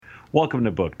Welcome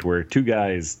to Booked, where two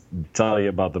guys tell you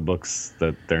about the books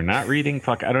that they're not reading.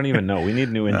 Fuck, I don't even know. We need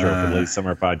a new intro for late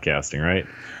summer podcasting, right?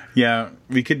 Yeah,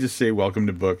 we could just say welcome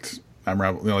to Booked. I'm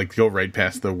Rob. Like go right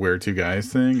past the where two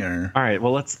guys thing, or all right.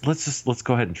 Well, let's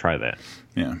go ahead and try that.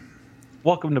 Yeah.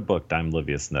 Welcome to Booked. I'm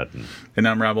Livius Netton, and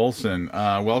I'm Rob Olson.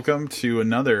 Welcome to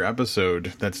another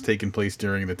episode that's taken place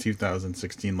during the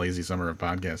 2016 lazy summer of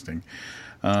podcasting.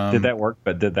 Did that work?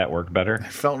 But did that work better? I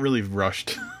felt really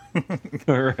rushed.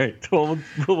 All right. Well,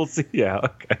 we'll see. Yeah.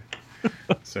 Okay.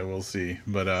 So we'll see.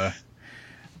 But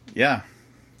yeah,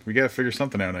 we got to figure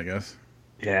something out, I guess.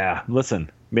 Yeah.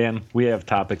 Listen, man, we have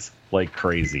topics like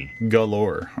crazy.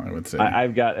 Galore, I would say.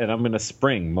 I've got, and I'm going to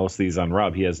spring most of these on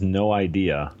Rob. He has no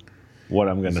idea what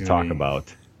I'm going to talk about.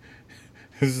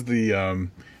 This is the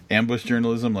ambush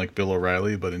journalism like Bill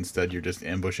O'Reilly, but instead you're just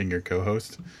ambushing your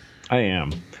co-host. I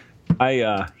am.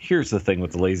 Here's the thing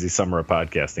with the lazy summer of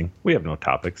podcasting. We have no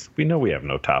topics. We know we have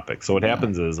no topics. So what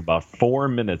happens is about 4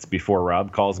 minutes before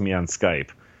Rob calls me on Skype,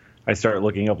 I start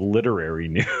looking up literary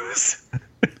news.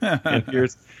 and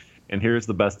here's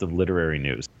the best of literary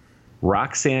news.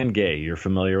 Roxane Gay. You're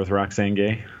familiar with Roxane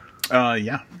Gay?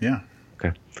 Yeah.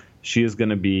 Okay. She is going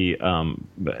to be,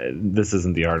 this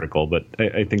isn't the article, but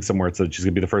I think somewhere it said she's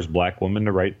going to be the first black woman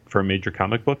to write for a major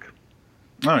comic book.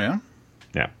 Oh, yeah?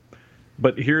 Yeah.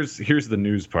 But here's the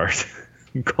news part.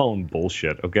 I'm calling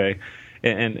bullshit, okay?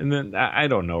 And then I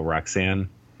don't know, Roxane.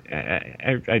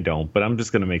 I don't, but I'm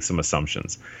just going to make some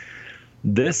assumptions.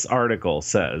 This article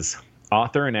says,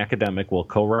 author and academic will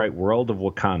co-write World of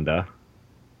Wakanda.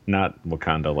 Not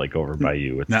Wakanda like over by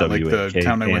you. It's not like the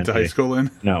town I went to high school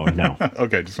in? No.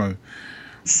 Okay, just wanted...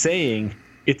 Saying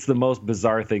it's the most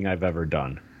bizarre thing I've ever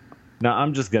done. Now,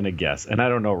 I'm just going to guess, and I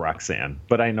don't know Roxane,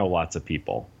 but I know lots of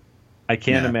people. I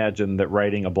can't imagine that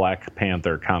writing a Black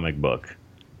Panther comic book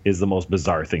is the most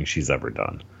bizarre thing she's ever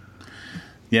done.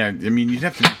 Yeah, I mean, you'd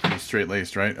have to be pretty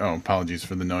straight-laced, right? Oh, apologies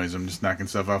for the noise. I'm just knocking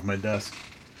stuff off my desk.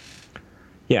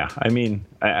 Yeah, I mean,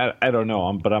 I don't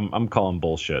know, but I'm calling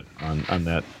bullshit on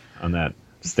that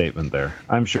statement there.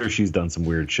 I'm sure she's done some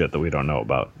weird shit that we don't know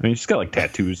about. I mean, she's got like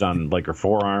tattoos on like her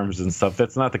forearms and stuff.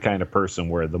 That's not the kind of person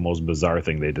where the most bizarre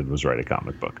thing they did was write a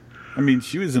comic book. I mean,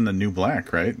 she was in the New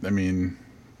Black, right? I mean,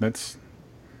 it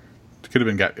could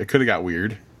have got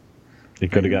weird.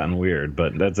 It could have gotten weird,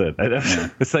 but that's it.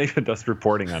 It's not even just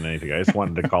reporting on anything. I just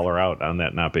wanted to call her out on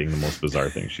that not being the most bizarre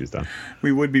thing she's done.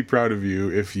 We would be proud of you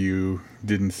if you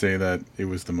didn't say that it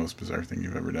was the most bizarre thing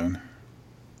you've ever done.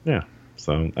 Yeah.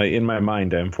 So in my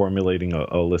mind, I'm formulating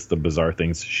a list of bizarre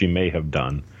things she may have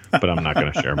done, but I'm not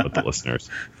going to share them with the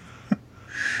listeners.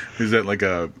 Is that like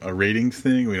a ratings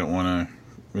thing? We don't want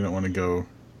to go.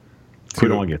 We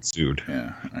don't want to get sued.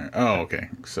 Yeah. Right. Oh, okay.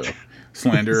 So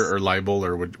slander or libel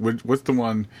or what's the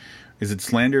one? Is it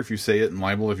slander if you say it and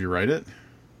libel if you write it?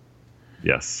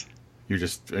 Yes. You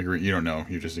just agree. You don't know.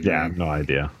 You just agree. Yeah, I have no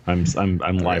idea. I'm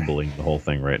libeling the whole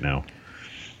thing right now.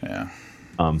 Yeah.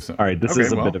 All right. This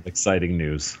is a bit of exciting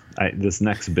news. This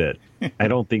next bit, I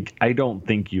don't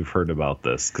think you've heard about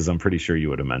this because I'm pretty sure you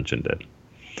would have mentioned it.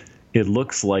 It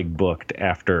looks like Booked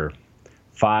after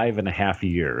 5.5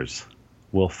 years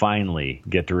will finally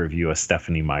get to review a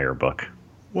Stephenie Meyer book.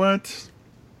 What?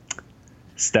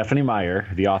 Stephenie Meyer,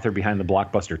 the author behind the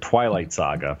blockbuster Twilight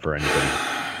Saga, for anybody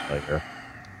like her,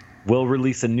 will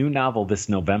release a new novel this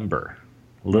November.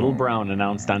 Little Brown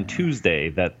announced on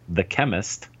Tuesday that The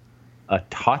Chemist, a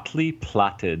tautly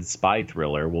plotted spy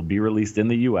thriller, will be released in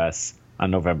the U.S. on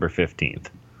November 15th.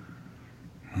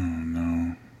 Oh,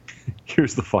 no.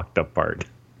 Here's the fucked up part.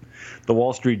 The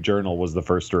Wall Street Journal was the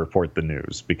first to report the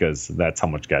news because that's how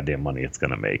much goddamn money it's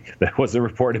going to make. That wasn't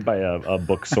reported by a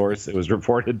book source. It was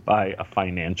reported by a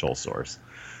financial source.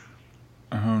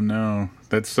 Oh, no.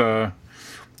 That's, because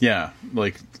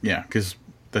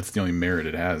that's the only merit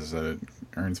it has, is that it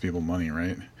earns people money,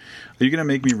 right? Are you going to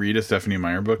make me read a Stephenie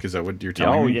Meyer book? Is that what you're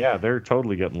telling me? Oh, yeah. They're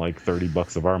totally getting like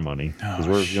 $30 of our money because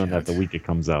we're reviewing that the week it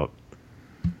comes out.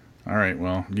 All right.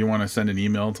 Well, do you want to send an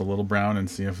email to Little Brown and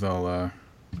see if they'll...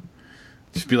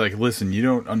 Just be like, listen, you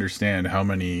don't understand how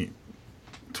many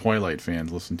Twilight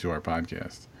fans listen to our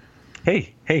podcast.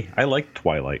 Hey, I like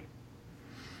Twilight.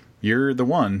 You're the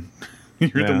one.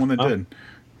 You're the one that did.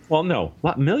 Well, no,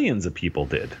 millions of people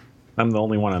did. I'm the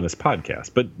only one on this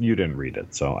podcast, but you didn't read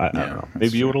it, so I don't know.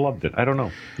 Maybe you would have loved it. I don't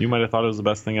know. You might have thought it was the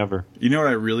best thing ever. You know what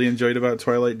I really enjoyed about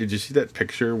Twilight? Did you see that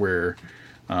picture where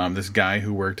this guy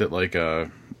who worked at like a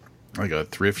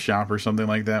thrift shop or something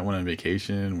like that went on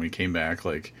vacation? When he came back,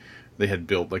 like... They had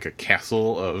built like a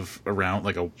castle around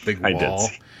like a big wall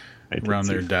around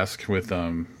their desk with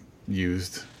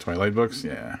used Twilight books.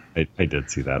 Yeah, I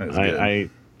did see that.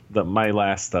 My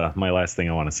last thing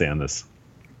I want to say on this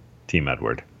Team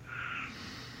Edward.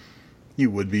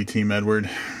 You would be Team Edward.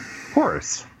 Of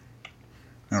course.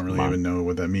 I don't really even know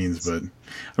what that means, but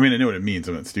I mean, I know what it means.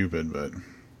 I'm not stupid, but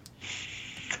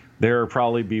there will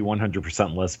probably be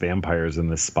 100% less vampires in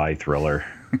this spy thriller,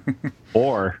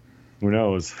 or who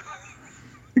knows?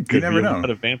 Could you never be know.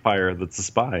 A vampire that's a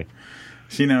spy.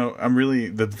 So,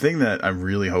 the thing that I'm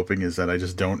really hoping is that I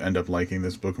just don't end up liking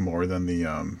this book more than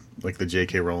the like the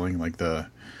J.K. Rowling, like the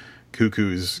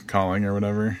Cuckoo's Calling or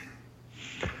whatever.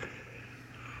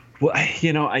 Well,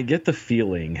 I get the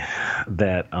feeling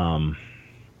that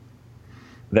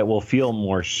that we'll feel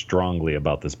more strongly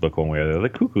about this book one way or the other. The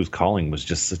Cuckoo's Calling was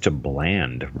just such a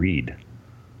bland read.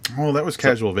 Oh, that was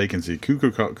Casual Vacancy.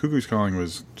 Cuckoo's Calling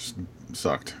was just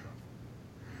sucked.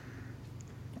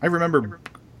 I remember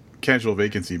Casual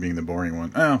Vacancy being the boring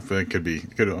one. Oh, it could also be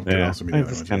the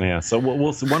other one. Kind of, yeah. So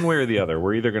we'll one way or the other.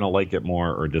 We're either going to like it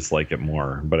more or dislike it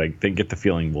more. But I get the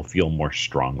feeling we'll feel more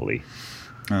strongly.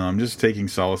 I'm just taking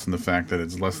solace in the fact that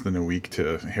it's less than a week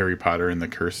to Harry Potter and the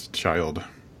Cursed Child.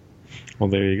 Well,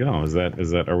 there you go. Is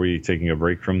that? Are we taking a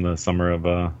break from the summer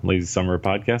of lazy summer of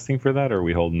podcasting for that, or are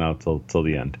we holding out till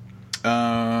the end?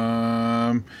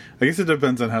 I guess it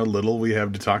depends on how little we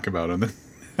have to talk about on the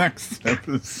next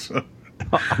episode.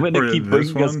 I'm going to keep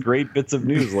bringing us great bits of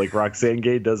news, like Roxane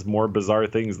Gay does more bizarre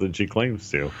things than she claims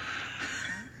to.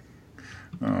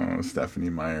 Oh, Stephenie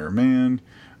Meyer, man.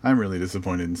 I'm really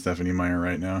disappointed in Stephenie Meyer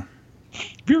right now.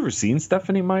 Have you ever seen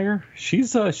Stephenie Meyer?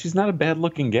 She's not a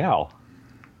bad-looking gal.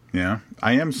 Yeah.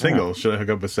 I am single. Yeah. Should I hook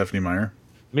up with Stephenie Meyer?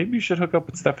 Maybe you should hook up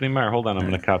with Stephenie Meyer. Hold on, I'm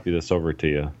going to copy this over to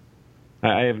you.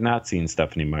 I have not seen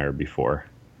Stephenie Meyer before.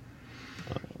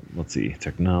 Let's see.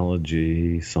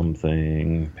 Technology,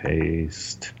 something,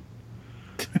 paste.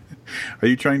 Are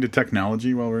you trying to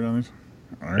technology while we're on this?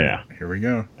 All right. Yeah. Here we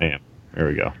go. I am. Here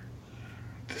we go.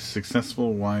 The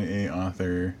successful YA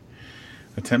author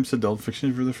attempts adult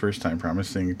fiction for the first time,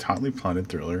 promising tautly plotted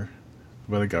thriller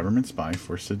about a government spy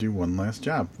forced to do one last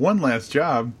job. One last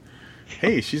job?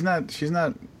 Hey, she's not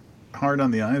hard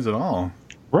on the eyes at all.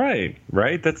 Right.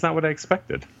 That's not what I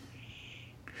expected.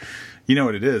 You know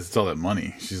what it is? It's all that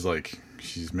money.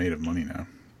 She's made of money now.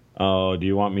 Oh, do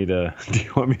you want me to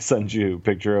send you a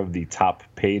picture of the top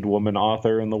paid woman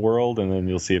author in the world, and then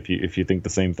you'll see if you think the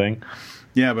same thing?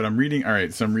 Yeah, but I'm reading. All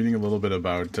right, so I'm reading a little bit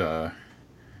about the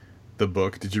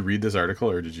book. Did you read this article,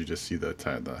 or did you just see the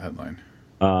headline?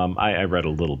 I read a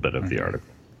little bit of the article.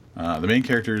 The main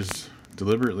character's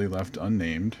deliberately left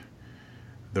unnamed,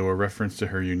 though a reference to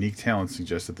her unique talent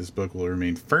suggests that this book will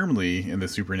remain firmly in the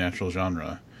supernatural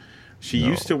genre. She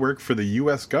used to work for the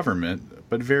U.S. government,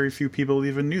 but very few people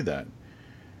even knew that.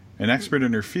 An expert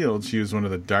in her field, she was one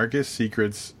of the darkest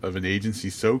secrets of an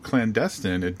agency so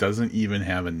clandestine it doesn't even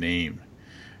have a name.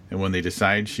 And when they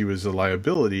decided she was a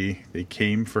liability, they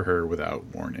came for her without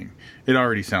warning. It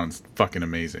already sounds fucking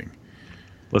amazing.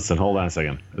 Listen, hold on a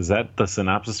second. Is that the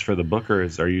synopsis for the book, or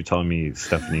are you telling me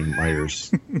Stephenie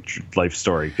Meyer's life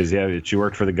story? Because, she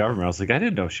worked for the government. I was like, I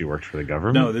didn't know she worked for the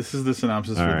government. No, this is the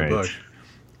synopsis for the book.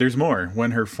 There's more.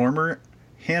 When her former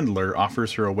handler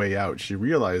offers her a way out, she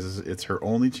realizes it's her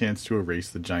only chance to erase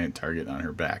the giant target on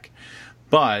her back.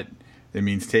 But it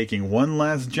means taking one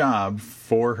last job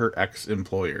for her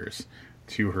ex-employers.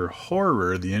 To her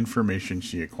horror, the information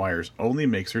she acquires only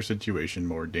makes her situation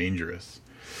more dangerous.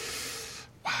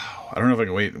 Wow. I don't know if I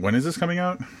can wait. When is this coming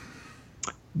out?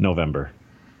 November.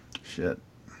 Shit.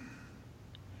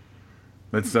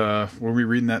 Let's were we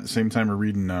reading that at the same time we're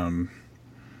reading the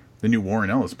new Warren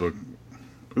Ellis book?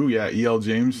 Ooh yeah, E.L.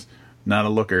 James, not a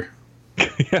looker.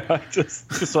 Yeah,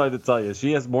 just wanted to tell you,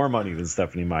 she has more money than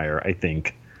Stephenie Meyer, I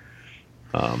think.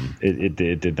 It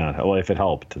did not. Well, if it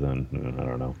helped, then I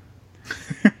don't know.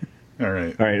 All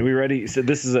right. Are we ready? So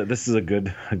this is a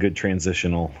good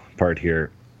transitional part here.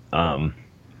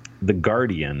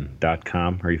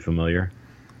 TheGuardian.com. Are you familiar?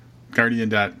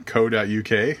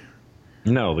 Guardian.co.uk?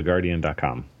 No,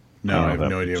 TheGuardian.com. No, I have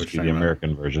no idea what you're talking about. The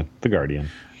American version. The Guardian.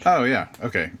 Oh, yeah.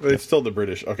 Okay. Well, it's still the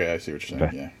British. Okay, I see what you're saying.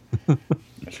 Okay. Yeah.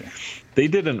 Gotcha. They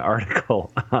did an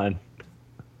article on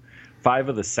 5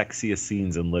 of the sexiest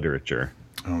scenes in literature.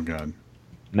 Oh, God.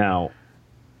 Now,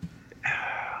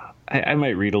 I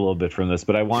might read a little bit from this,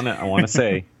 but I want to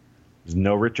say there's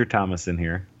no Richard Thomas in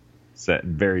here.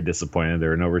 Very disappointed.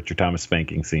 There are no Richard Thomas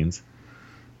spanking scenes.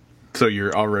 So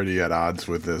you're already at odds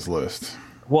with this list.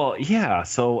 Well, yeah.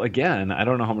 So again, I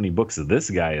don't know how many books this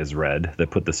guy has read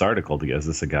that put this article together. Is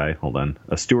this a guy? Hold on.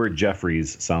 Stuart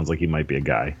Jeffries sounds like he might be a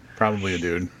guy. Probably a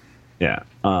dude. Yeah.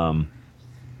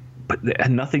 But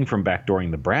nothing from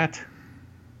Backdooring the Brat.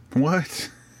 What?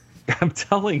 I'm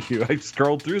telling you, I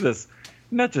scrolled through this.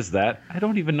 Not just that. I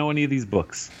don't even know any of these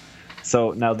books.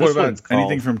 So now What this about one's called...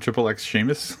 anything from Triple X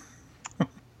Sheamus?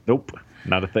 Nope,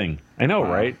 not a thing. I know,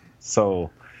 Wow. right?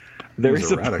 So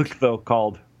there's a erratic. book, though,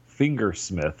 called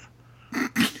Fingersmith.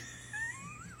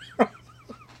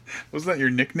 Was that your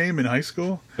nickname in high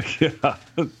school? Yeah.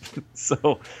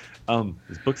 So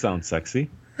this book sounds sexy.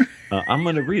 I'm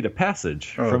going to read a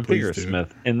passage from please do. Fingersmith,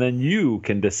 and then you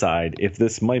can decide if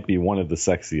this might be one of the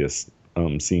sexiest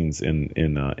scenes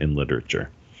in literature.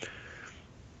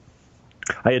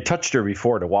 I had touched her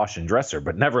before to wash and dress her,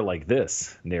 but never like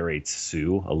this, narrates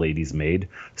Sue, a lady's maid.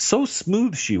 So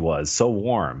smooth she was, so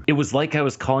warm. It was like I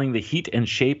was calling the heat and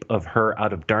shape of her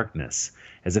out of darkness,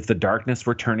 as if the darkness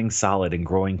were turning solid and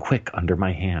growing quick under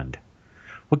my hand.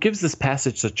 What gives this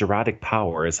passage such erotic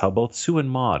power is how both Sue and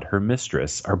Maud, her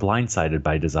mistress, are blindsided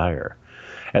by desire.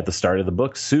 At the start of the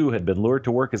book, Sue had been lured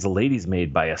to work as a lady's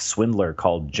maid by a swindler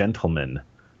called Gentleman.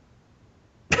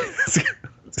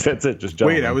 That's it, just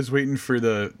gentleman. Wait, I was waiting for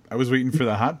the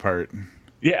hot part.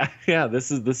 Yeah,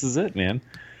 this is it, man.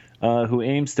 Who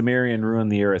aims to marry and ruin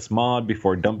the heiress Maud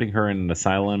before dumping her in an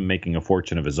asylum, making a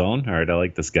fortune of his own. All right, I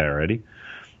like this guy already.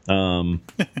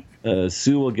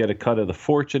 Sue will get a cut of the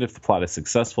fortune if the plot is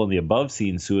successful. In the above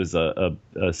scene, Sue is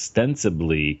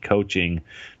ostensibly coaching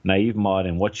naive Maud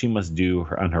in what she must do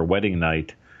on her wedding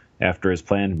night after his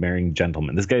planned marrying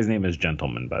Gentleman. This guy's name is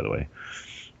Gentleman, by the way.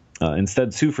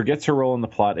 Instead, Sue forgets her role in the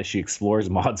plot as she explores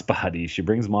Maud's body. She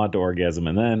brings Maud to orgasm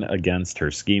and then, against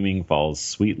her scheming, falls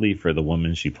sweetly for the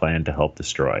woman she planned to help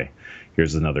destroy.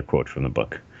 Here's another quote from the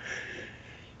book.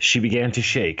 She began to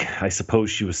shake. I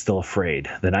suppose she was still afraid.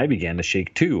 Then I began to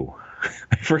shake too.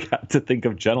 I forgot to think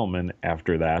of Gentleman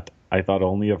after that. I thought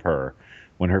only of her.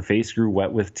 When her face grew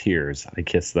wet with tears, I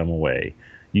kissed them away.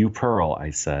 You pearl, I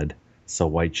said. So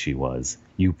white she was.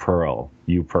 You pearl,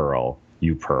 you pearl,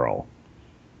 you pearl.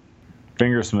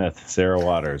 Fingersmith, Sarah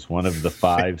Waters, one of the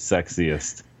 5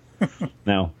 sexiest.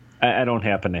 Now, I don't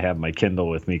happen to have my Kindle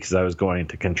with me because I was going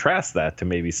to contrast that to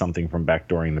maybe something from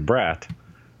Backdooring the Brat.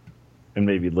 And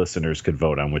maybe listeners could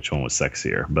vote on which one was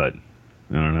sexier, but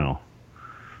I don't know.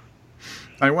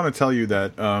 I want to tell you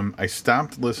that I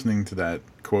stopped listening to that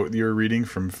quote you were reading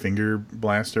from Finger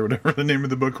Blast or whatever the name of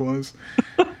the book was.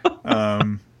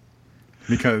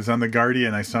 Because on The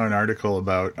Guardian, I saw an article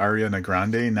about Ariana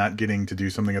Grande not getting to do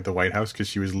something at the White House because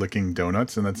she was licking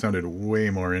donuts, and that sounded way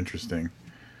more interesting.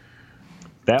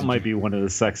 That might be one of the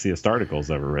sexiest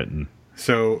articles ever written.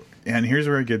 So, and here's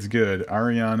where it gets good.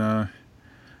 Ariana,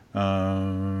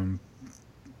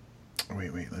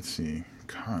 wait, let's see.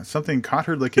 Something caught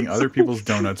her licking other people's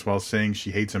donuts while saying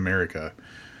she hates America.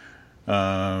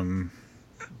 Thank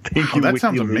you, that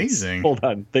sounds WikiLeaks. amazing. Hold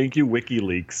on. Thank you,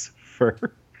 WikiLeaks, for...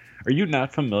 Are you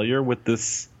not familiar with the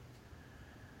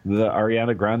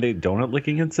Ariana Grande donut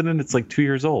licking incident? It's like 2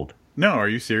 years old. No, are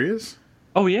you serious?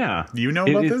 Oh, yeah. Do you know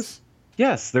about this?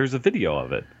 Yes, there's a video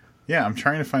of it. Yeah, I'm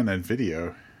trying to find that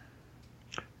video.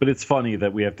 But it's funny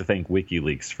that we have to thank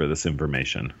WikiLeaks for this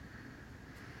information.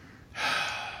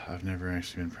 I've never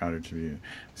actually been prouder to be...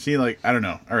 See, like, I don't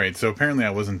know. All right, so apparently I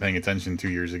wasn't paying attention 2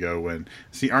 years ago when...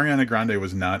 See, Ariana Grande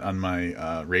was not on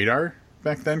my radar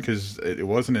back then because it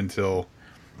wasn't until...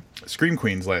 Scream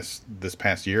Queens this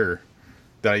past year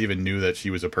that I even knew that she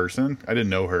was a person. I didn't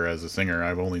know her as a singer.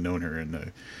 I've only known her in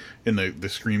the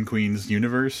Scream Queens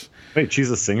universe. Wait,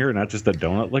 she's a singer, not just a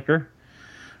donut licker?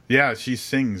 Yeah, she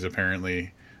sings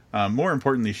apparently. More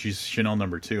importantly, she's Chanel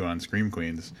No. 2 on Scream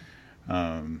Queens.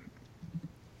 But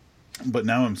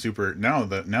now I'm super now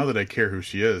that I care who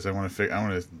she is, I want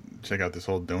to check out this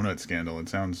whole donut scandal. It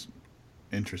sounds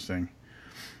interesting.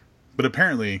 But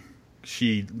apparently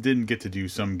she didn't get to do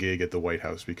some gig at the White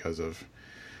House because of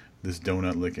this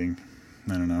donut licking.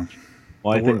 I don't know.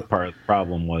 Well, I think part of the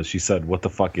problem was she said, "What the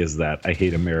fuck is that? I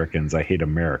hate Americans. I hate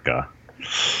America."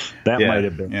 That might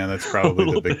have been. Yeah, that's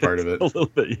probably the big part of it. A little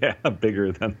bit, yeah,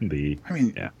 bigger than the. I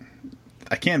mean, yeah.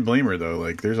 I can't blame her though.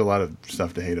 Like, there's a lot of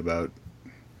stuff to hate about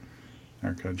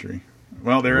our country.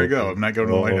 Well, there I go. I'm not going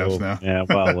to the White House now. Yeah.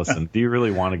 Well, listen. Do you really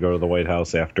want to go to the White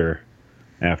House after?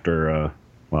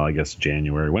 Well, I guess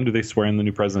January. When do they swear in the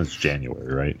new president? It's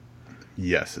January, right?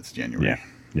 Yes, it's January.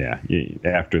 Yeah.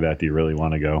 After that, do you really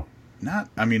want to go?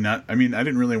 I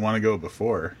didn't really want to go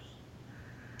before.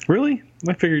 Really?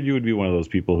 I figured you would be one of those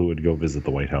people who would go visit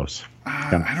the White House.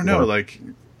 I don't know. Like,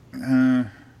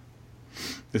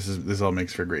 this all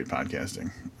makes for great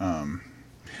podcasting.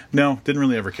 No, didn't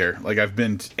really ever care. Like, I've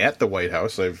been at the White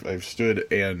House. I've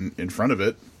stood in front of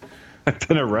it. I've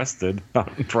been arrested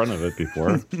out in front of it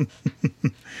before.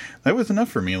 That was enough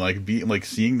for me. Like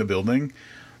seeing the building.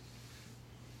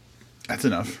 That's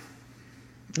enough.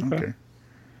 Okay.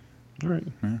 All right.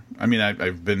 Yeah. I mean,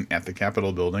 I've been at the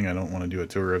Capitol building. I don't want to do a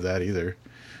tour of that either.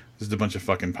 Just a bunch of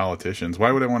fucking politicians.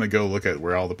 Why would I want to go look at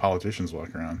where all the politicians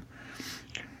walk around?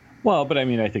 Well, but I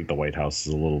mean, I think the White House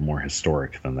is a little more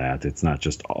historic than that. It's not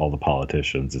just all the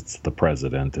politicians; it's the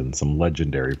president and some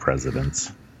legendary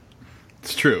presidents.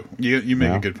 It's true. You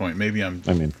make a good point. Maybe I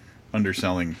mean,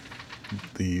 underselling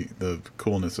the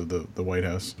coolness of the White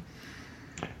House.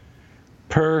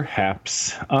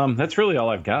 Perhaps. That's really all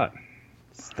I've got.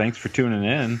 Thanks for tuning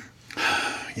in.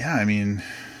 Yeah, I mean,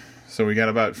 so we got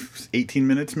about 18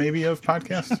 minutes maybe of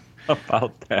podcast.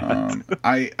 About that.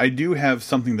 I do have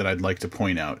something that I'd like to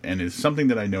point out, and it's something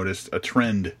that I noticed, a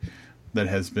trend that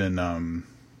has been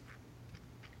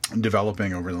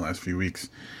developing over the last few weeks.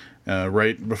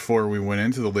 Right before we went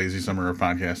into the lazy summer of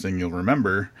podcasting, you'll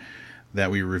remember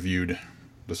that we reviewed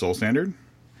the Soul Standard,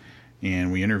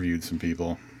 and we interviewed some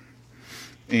people.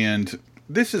 And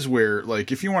this is where,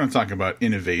 like, if you want to talk about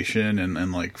innovation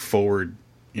and like forward,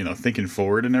 thinking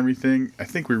forward and everything, I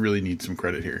think we really need some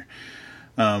credit here.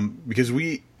 Because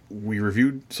we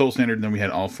reviewed Soul Standard and then we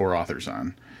had all 4 authors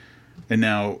on. And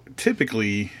now,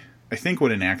 typically, I think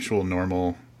what an actual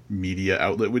normal media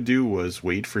outlet would do was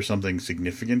wait for something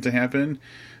significant to happen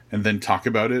and then talk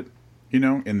about it,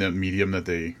 in the medium that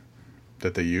they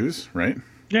use, right?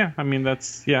 Yeah, I mean,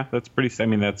 that's pretty, I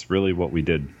mean, that's really what we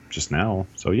did just now.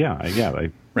 So yeah.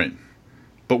 Right.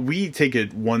 But we take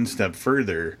it one step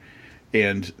further,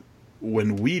 and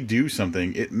when we do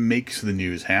something, it makes the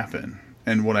news happen.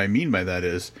 And what I mean by that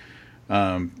is,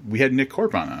 we had Nick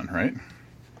Corpon on, right?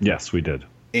 Yes, we did.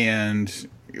 And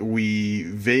we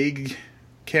vague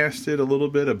casted a little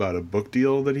bit about a book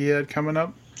deal that he had coming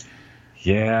up.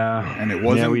 Yeah. And it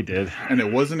wasn't, we did. And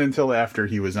it wasn't until after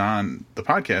he was on the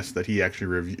podcast that he actually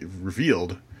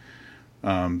revealed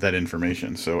that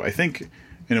information. So I think,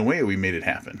 in a way, we made it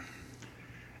happen.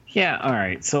 Yeah, all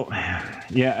right. So,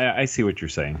 yeah, I see what you're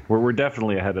saying. We're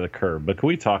definitely ahead of the curve. But can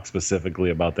we talk specifically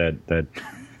about that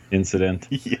incident?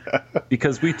 Yeah.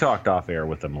 Because we talked off air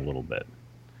with him a little bit.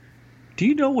 Do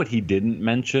you know what he didn't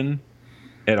mention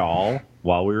at all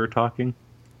while we were talking?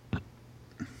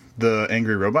 The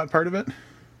angry robot part of it?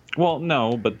 Well,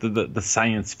 no, but the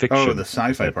science fiction. Oh, the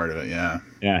sci-fi part of it, yeah.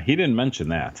 Yeah, he didn't mention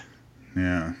that.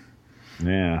 Yeah.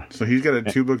 Yeah. So he's got a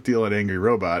 2-book deal at Angry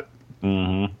Robot.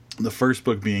 Mm-hmm. The first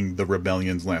book being The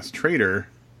Rebellion's Last Traitor,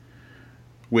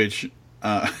 which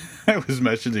I was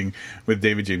messaging with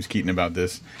David James Keaton about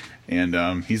this,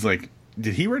 and he's like,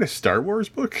 did he write a Star Wars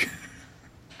book?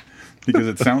 Because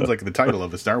it sounds like the title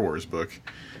of a Star Wars book.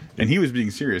 And he was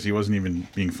being serious. He wasn't even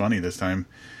being funny this time.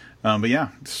 But yeah,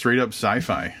 straight up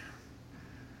sci-fi.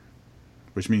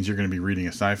 Which means you're going to be reading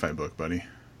a sci-fi book, buddy.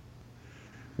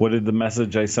 What did the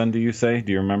message I sent to you say?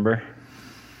 Do you remember?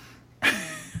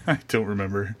 I don't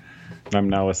remember. I'm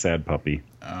now a sad puppy.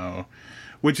 Oh.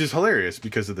 Which is hilarious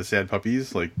because of the sad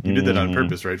puppies. Like, you did that on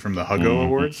purpose, right? From the Huggo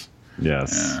Awards?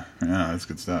 Yes. Yeah, that's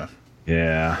good stuff.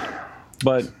 Yeah.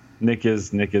 But Nick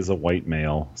is a white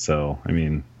male, so, I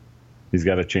mean, he's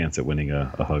got a chance at winning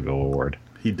a Huggo Award.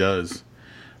 He does.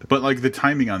 But, like, the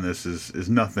timing on this is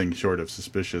nothing short of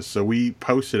suspicious. So we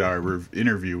posted our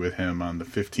interview with him on the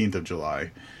 15th of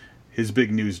July. His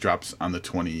big news drops on the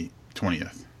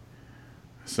 20th.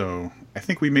 So I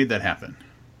think we made that happen.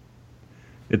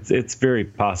 It's very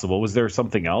possible. Was there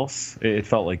something else? It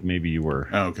felt like maybe you were...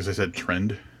 Oh, because I said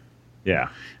trend? Yeah.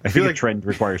 I feel like a trend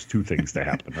requires 2 things to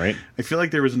happen, right? I feel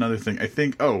like there was another thing. I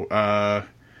think,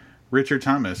 Richard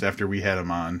Thomas, after we had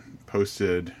him on,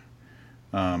 posted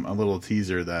a little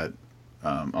teaser that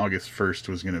August 1st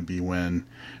was going to be when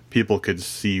people could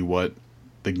see what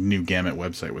the new Gamut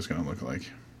website was going to look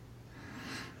like.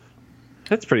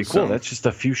 That's pretty cool. So, that's just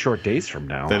a few short days from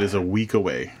now. That is a week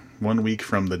away. 1 week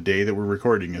from the day that we're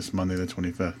recording is Monday the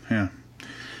 25th. Yeah.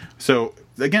 So,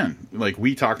 again, like,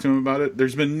 we talked to him about it.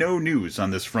 There's been no news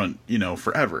on this front,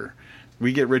 forever.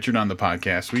 We get Richard on the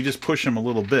podcast. We just push him a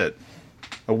little bit.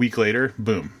 A week later,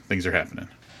 boom, things are happening.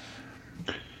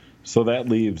 So that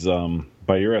leaves,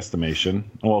 by your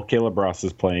estimation, well, Caleb Ross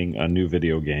is playing a new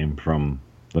video game from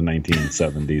the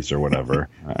 1970s or whatever.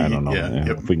 I don't know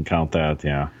if we can count that.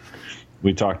 Yeah.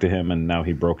 We talked to him, and now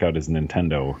he broke out his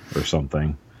Nintendo or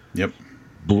something. Yep.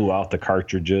 Blew out the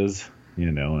cartridges,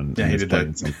 and he did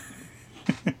that.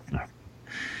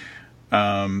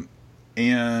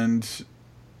 And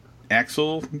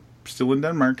Axel still in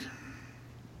Denmark.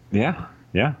 Yeah.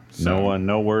 So,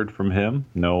 no word from him.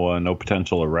 No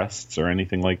potential arrests or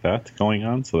anything like that going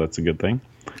on. So that's a good thing.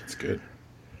 That's good.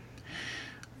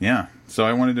 Yeah. So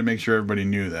I wanted to make sure everybody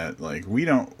knew that, like, we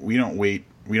don't wait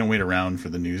around for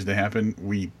the news to happen.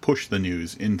 We push the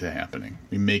news into happening.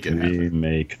 We make it happen. We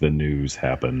make the news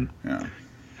happen. Yeah.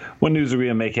 What news are we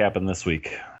going to make happen this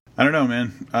week? I don't know,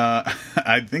 man.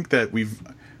 I think that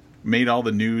made all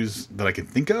the news that I could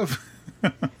think of.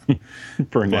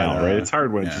 For now, right? It's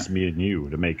hard when it's just me and you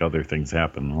to make other things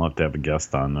happen. We'll have to have a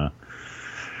guest on.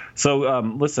 So,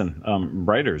 listen,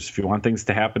 writers, if you want things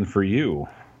to happen for you,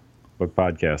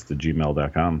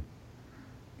 bookpodcast@gmail.com.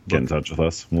 Get in touch with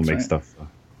us. We'll make stuff.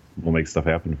 We'll make stuff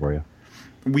happen for you.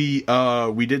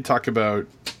 We did talk about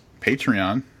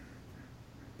Patreon.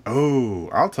 Oh,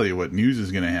 I'll tell you what news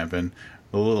is going to happen.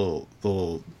 The little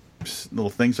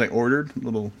things I ordered,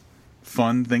 little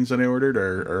fun things that I ordered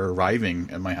are arriving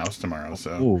at my house tomorrow.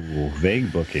 So, ooh,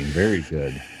 vague booking, very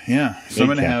good. Yeah, so I'm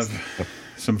going to have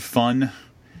some fun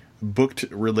booked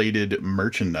related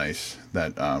merchandise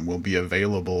that will be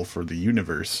available for the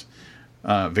universe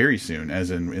very soon, as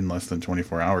in less than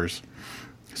 24 hours.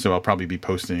 So I'll probably be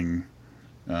posting.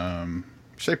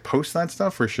 Should I post that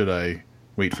stuff, or should I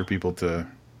wait for people to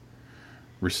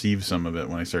receive some of it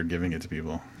when I start giving it to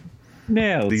people?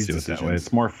 Yeah, let's do it that way.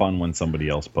 It's more fun when somebody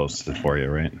else posts it for you,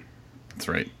 right? That's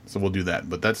right. So we'll do that.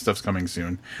 But that stuff's coming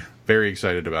soon. Very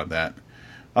excited about that.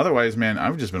 Otherwise, man,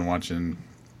 I've just been watching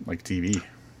like TV.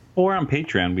 Or on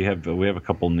Patreon, we have a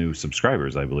couple new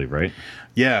subscribers, I believe, right?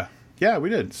 Yeah, we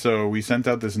did. So we sent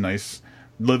out this nice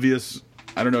Livius.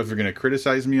 I don't know if you're going to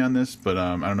criticize me on this, but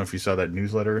I don't know if you saw that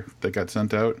newsletter that got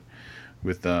sent out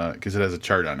with because it has a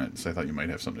chart on it. So I thought you might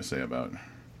have something to say about.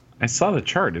 I saw the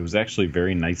chart. It was actually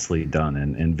very nicely done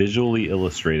and visually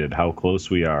illustrated how close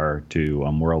we are to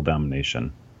world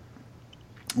domination.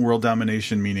 World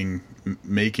domination meaning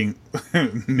making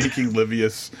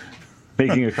Livius.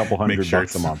 Making a couple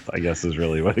 $100 a month, I guess, is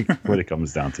really what it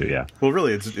comes down to. Yeah. Well,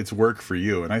 really, it's work for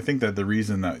you, and I think that the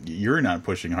reason that you're not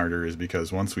pushing harder is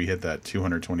because once we hit that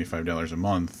 $225 a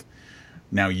month,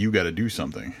 now you got to do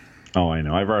something. Oh, I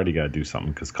know. I've already got to do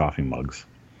something because coffee mugs.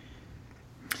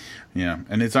 Yeah,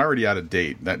 and it's already out of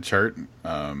date. That chart,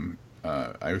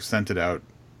 I sent it out.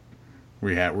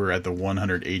 We're at the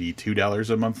 $182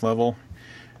 a month level,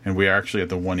 and we are actually at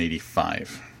the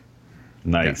 $185.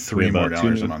 Nice. $3 more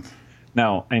a month.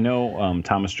 Now, I know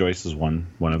Thomas Joyce is one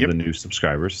of the new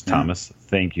subscribers. Thomas,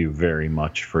 thank you very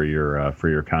much for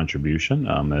your contribution.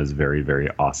 That is very, very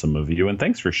awesome of you. And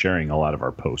thanks for sharing a lot of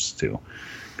our posts, too,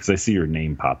 because I see your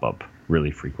name pop up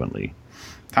really frequently.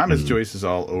 Thomas Joyce is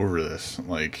all over this.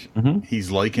 Like,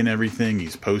 he's liking everything.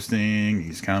 He's posting.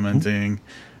 He's commenting.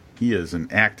 He is an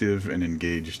active and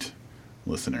engaged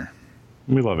listener.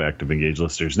 We love active, engaged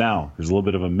listeners. Now, there's a little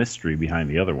bit of a mystery behind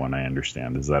the other one, I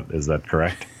understand. Is that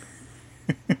correct?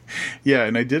 Yeah,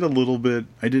 and I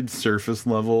did surface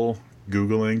level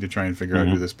Googling to try and figure out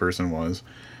who this person was.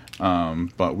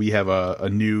 But we have a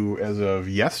new, as of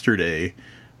yesterday,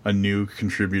 a new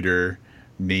contributor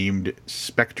named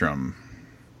Spectrum.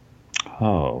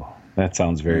 Oh, that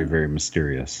sounds very, very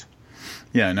mysterious.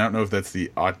 Yeah, and I don't know if that's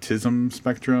the autism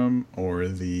spectrum or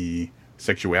the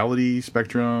sexuality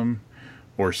spectrum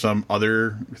or some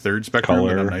other third spectrum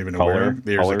that I'm not even aware.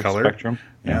 There's a color spectrum.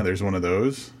 Yeah, there's one of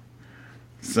those.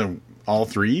 So all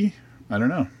three? I don't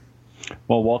know.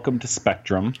 Well, welcome to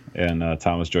Spectrum and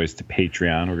Thomas Joyce to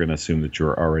Patreon. We're going to assume that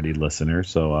you're already listeners.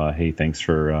 So, hey, thanks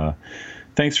for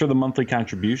the monthly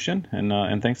contribution,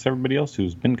 and thanks to everybody else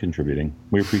who's been contributing.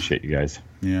 We appreciate you guys.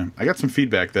 Yeah, I got some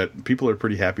feedback that people are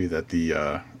pretty happy that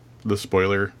the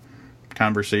spoiler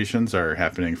conversations are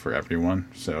happening for everyone.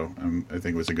 So I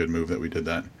think it was a good move that we did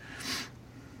that.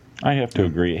 I have to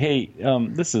agree. Hey,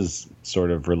 this is sort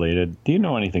of related. Do you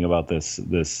know anything about this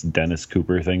Dennis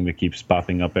Cooper thing that keeps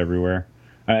popping up everywhere?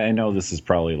 I know this is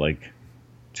probably like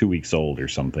 2 weeks old or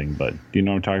something, but do you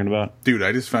know what I'm talking about? Dude,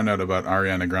 I just found out about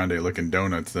Ariana Grande licking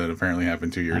donuts that apparently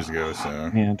happened 2 years ago. So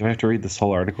man, do I have to read this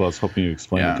whole article? I was hoping you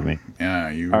explained it to me.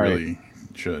 Yeah, you really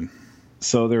should.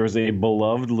 So there was a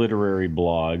beloved literary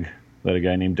blog that a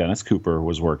guy named Dennis Cooper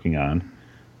was working on.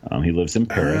 He lives in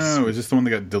Paris. Oh, is this the one that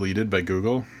got deleted by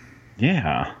Google?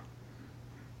 Yeah.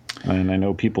 And I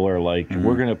know people are like,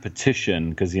 we're going to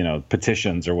petition, because,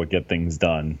 petitions are what get things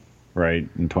done, right?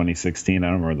 In 2016, I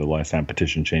don't remember the last time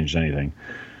petition changed anything.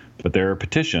 But there are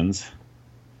petitions.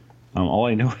 All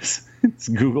I know is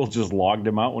Google just logged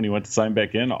him out when he went to sign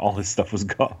back in. All his stuff was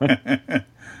gone.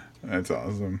 That's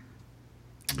awesome.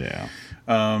 Yeah.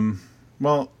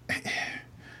 Well,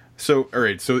 so, all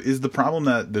right. So is the problem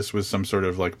that this was some sort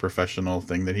of like professional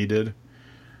thing that he did?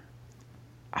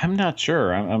 I'm not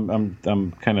sure. I'm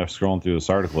kind of scrolling through this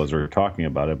article as we were talking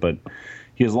about it, but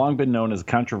he has long been known as a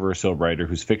controversial writer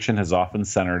whose fiction has often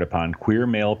centered upon queer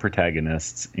male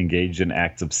protagonists engaged in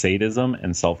acts of sadism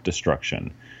and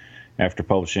self-destruction. After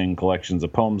publishing collections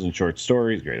of poems and short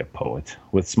stories, great, a poet,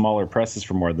 with smaller presses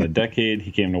for more than a decade,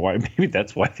 he came to why maybe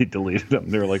that's why they deleted him.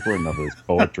 They were like, we're enough of this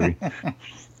poetry.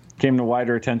 Came to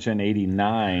wider attention in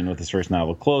 89 with his first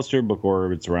novel, Closer. Book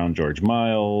orbits around George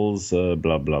Miles,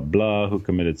 blah, blah, blah, who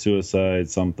committed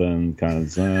suicide, something, kind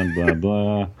of, blah,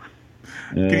 blah.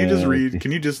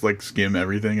 Can you just like skim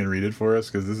everything and read it for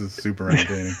us? Because this is super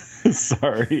entertaining.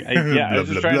 Sorry. I was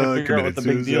just trying to figure out what the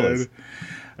big deal is.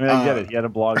 I mean, I get it. He had a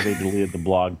blog. They deleted the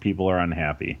blog. People are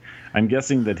unhappy. I'm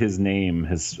guessing that his name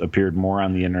has appeared more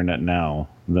on the internet now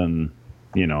than,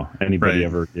 anybody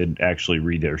ever did actually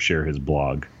read or share his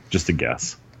blog. Just a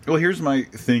guess. Well, here's my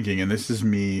thinking, and this is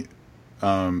me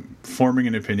forming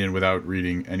an opinion without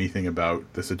reading anything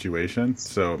about the situation.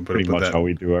 So I'm pretty much how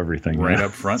we do everything. Right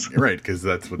up front. Right, because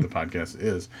that's what the podcast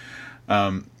is.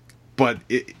 But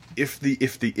if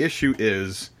the issue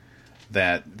is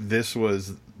that this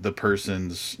was the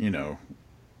person's, that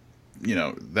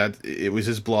it was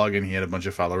his blog and he had a bunch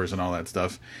of followers and all that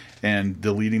stuff, and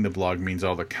deleting the blog means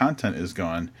all the content is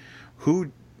gone,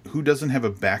 who doesn't have a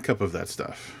backup of that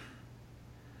stuff?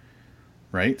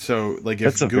 Right? So, like, if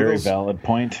that's a very valid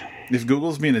point. If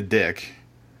Google's being a dick,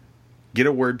 get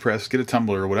a WordPress, get a Tumblr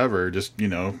or whatever, just,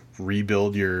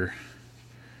 rebuild your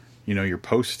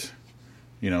post,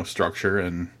 structure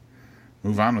and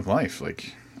move on with life.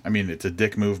 Like, I mean, it's a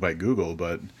dick move by Google,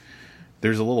 but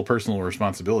there's a little personal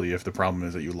responsibility if the problem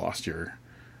is that you lost your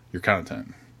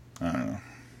content. I don't know.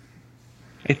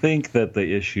 I think that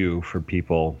the issue for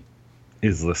people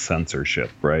is the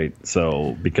censorship, right?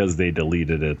 So because they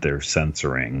deleted it, they're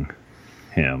censoring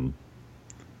him.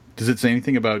 Does it say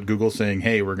anything about Google saying,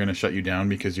 hey, we're going to shut you down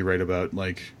because you write about,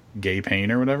 like, gay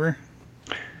pain or whatever?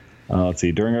 Let's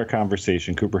see. During our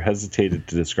conversation, Cooper hesitated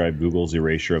to describe Google's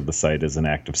erasure of the site as an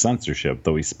act of censorship,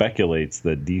 though he speculates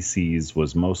that DC's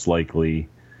was most likely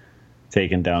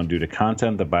taken down due to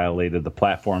content that violated the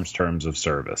platform's terms of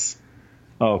service.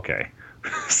 Okay.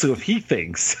 So if he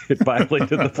thinks it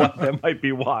violated the platform, that might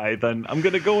be why, then I'm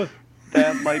going to go with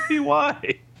that might be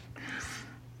why.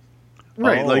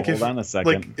 Right. Hold on a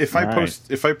second. Like if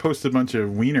I post a bunch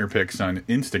of wiener pics on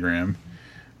Instagram,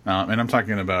 and I'm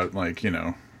talking about, like,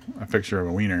 a picture of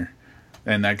a wiener,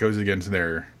 and that goes against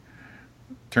their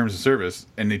terms of service,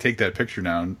 and they take that picture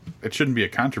down, it shouldn't be a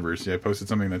controversy. I posted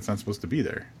something that's not supposed to be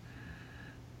there.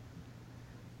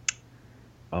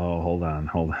 Oh, hold on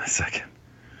a second.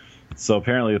 So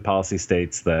apparently the policy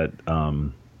states that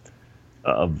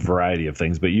a variety of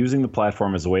things, but using the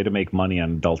platform as a way to make money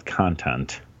on adult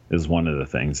content is one of the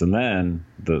things. And then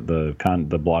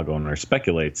the blog owner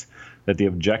speculates that the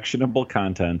objectionable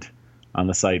content on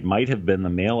the site might have been the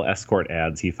male escort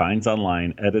ads he finds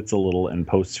online, edits a little, and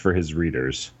posts for his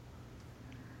readers.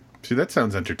 See, that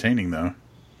sounds entertaining, though.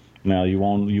 Now, you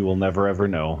will never ever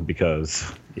know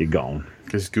because you're gone.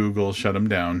 Because Google shut him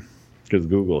down. Because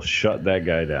Google shut that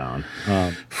guy down.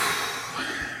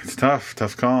 It's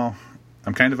tough call.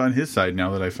 I'm kind of on his side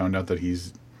now that I found out that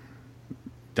he's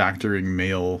doctoring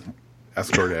male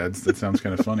escort ads. That sounds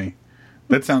kind of funny.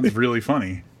 That sounds really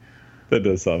funny. That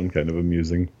does sound kind of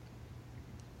amusing.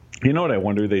 You know what I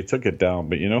wonder? They took it down,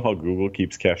 but you know how Google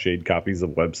keeps cached copies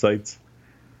of websites?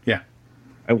 Yeah.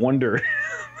 I wonder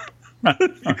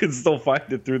if you can still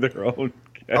find it through their own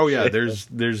cache. Oh yeah, there's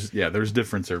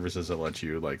different services that let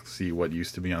you, like, see what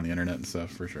used to be on the internet and stuff,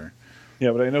 for sure.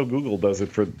 Yeah, but I know Google does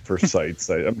it for sites.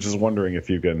 I'm just wondering if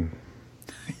you can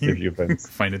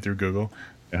find it through Google.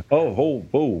 Yeah.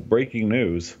 Oh, breaking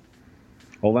news.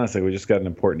 Hold on a second, we just got an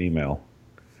important email.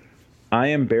 I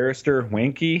am Barrister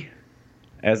Wanky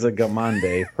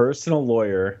Azagamande, personal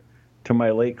lawyer to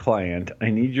my late client.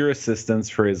 I need your assistance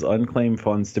for his unclaimed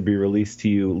funds to be released to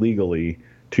you legally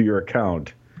to your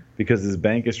account because his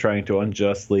bank is trying to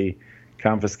unjustly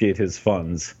confiscate his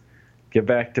funds. Get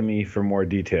back to me for more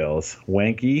details.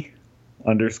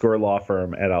 Wanky_law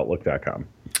firm@outlook.com.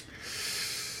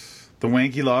 The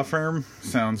Wanky Law Firm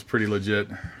sounds pretty legit.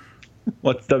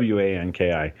 What's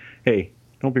WANKI? Hey,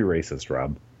 don't be racist,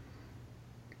 Rob.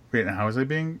 Wait, how was I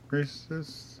being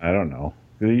racist? I don't know.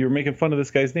 You were making fun of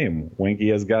this guy's name.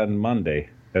 Wanky has gotten Monday.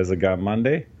 Has it got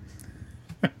Monday?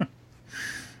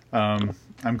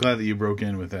 I'm glad that you broke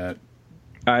in with that.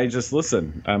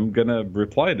 Listen. I'm gonna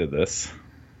reply to this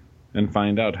and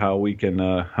find out how we can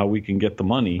get the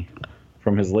money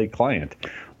from his late client.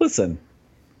 Listen,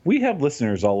 we have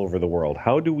listeners all over the world.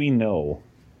 How do we know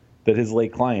that his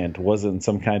late client wasn't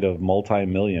some kind of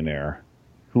multi-millionaire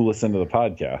who listened to the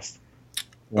podcast?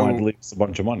 Wanted to leave us a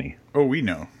bunch of money. Oh, we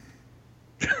know.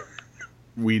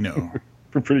 We know.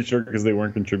 We're pretty sure because they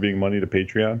weren't contributing money to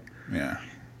Patreon. Yeah.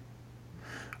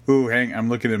 Ooh, I'm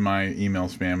looking at my email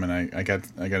spam, and I got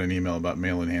an email about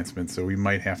mail enhancement, so we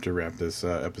might have to wrap this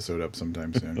episode up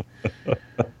sometime soon.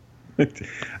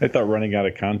 I thought running out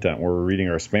of content where we're reading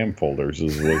our spam folders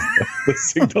was the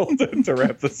signal to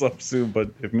wrap this up soon.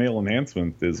 But if mail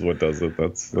enhancement is what does it,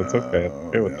 that's okay. I'm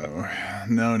okay with that.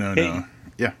 No.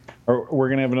 Yeah. We're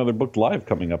gonna have another booked live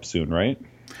coming up soon, right?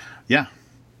 Yeah.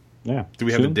 Yeah. Do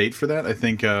we have a date for that? I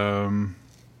think. I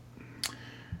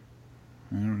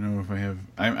don't know if I have.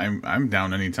 I'm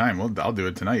down anytime. Well, I'll do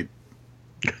it tonight.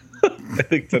 I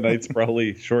think tonight's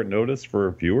probably short notice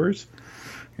for viewers.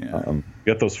 Yeah.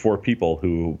 Got those 4 people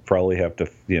who probably have to,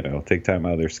 take time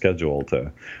out of their schedule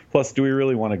to. Plus, do we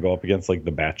really want to go up against like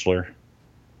The Bachelor?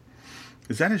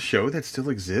 Is that a show that still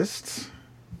exists?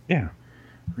 Yeah.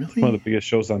 Really? One of the biggest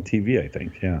shows on TV, I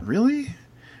think. Yeah. Really?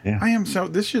 Yeah. I am so.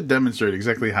 This should demonstrate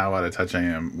exactly how out of touch I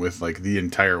am with like the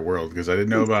entire world, because I didn't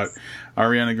know about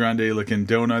Ariana Grande licking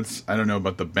donuts. I don't know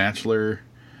about The Bachelor,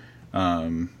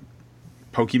 Pokemon.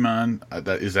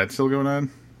 Is that still going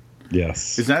on?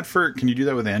 Yes. Is that for? Can you do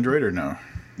that with Android or no?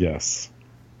 Yes.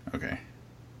 Okay.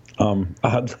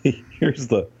 Oddly, here's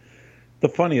the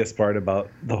funniest part about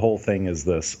the whole thing is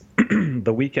this: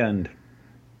 the weekend,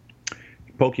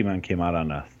 Pokemon came out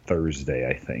on a Thursday,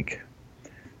 I think.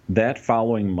 That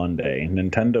following Monday,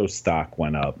 Nintendo stock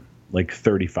went up like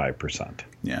 35%.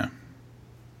 Yeah.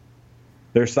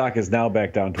 Their stock is now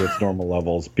back down to its normal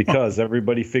levels because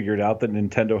everybody figured out that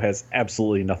Nintendo has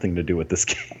absolutely nothing to do with this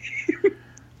game.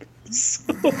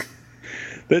 So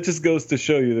that just goes to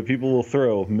show you that people will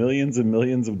throw millions and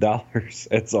millions of dollars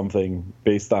at something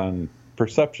based on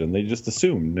perception. They just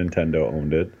assume Nintendo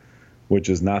owned it, which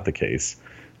is not the case.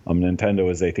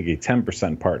 Nintendo is, I think, a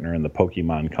 10% partner in the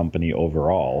Pokemon company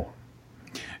overall.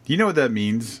 Do you know what that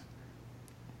means?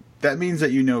 That means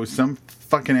that some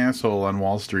fucking asshole on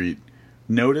Wall Street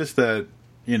noticed that,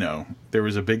 there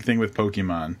was a big thing with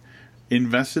Pokemon,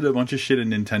 invested a bunch of shit in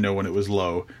Nintendo when it was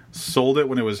low, sold it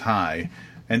when it was high,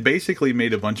 and basically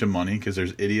made a bunch of money because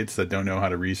there's idiots that don't know how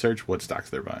to research what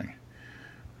stocks they're buying.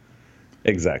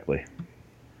 Exactly.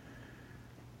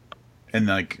 And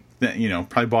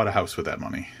probably bought a house with that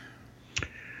money.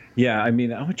 Yeah, I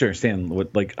mean, I want you to understand,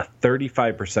 with like a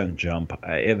 35% jump,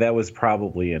 that was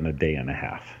probably in a day and a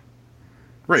half.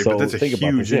 Right, so but that's a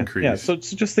huge increase. Yeah, so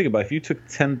just think about it. If you took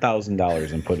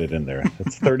 $10,000 and put it in there,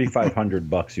 it's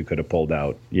 $3,500 you could have pulled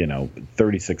out,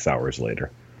 36 hours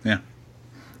later. Yeah,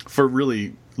 for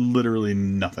really, literally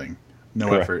nothing,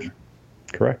 no effort.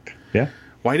 Correct. Yeah.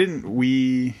 Why didn't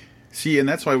we see? And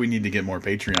that's why we need to get more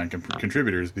Patreon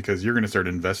contributors, because you're going to start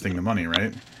investing the money,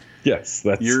 right? Yes,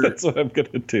 that's what I'm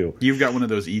going to do. You've got one of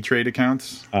those E-Trade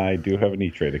accounts? I do have an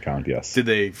E-Trade account, yes. Did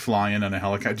they fly in on a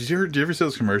helicopter? Did you ever see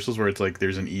those commercials where it's like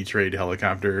there's an E-Trade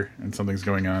helicopter and something's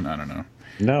going on? I don't know.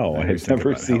 No, I've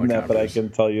never seen that, but I can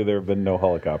tell you there have been no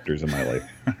helicopters in my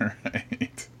life. All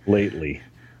right. Lately.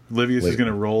 Livius is going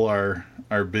to roll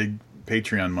our big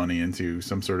Patreon money into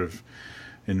some sort of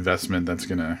investment that's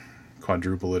going to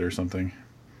quadruple it or something.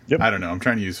 Yep. I don't know. I'm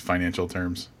trying to use financial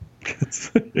terms.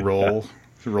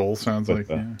 Roll sounds like.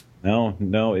 Yeah.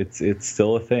 No, it's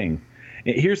still a thing.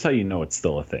 Here's how you know it's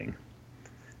still a thing.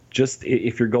 Just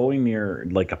if you're going near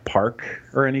like a park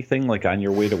or anything, like on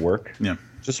your way to work,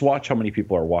 just watch how many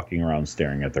people are walking around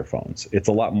staring at their phones. It's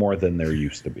a lot more than there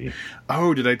used to be.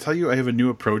 Oh, did I tell you I have a new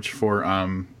approach for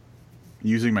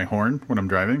using my horn when I'm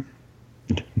driving?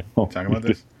 No, talking about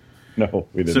this? No,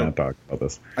 we did not talk about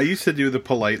this. I used to do the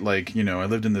polite, I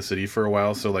lived in the city for a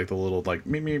while, so like the little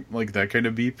meep, like that kind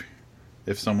of beep.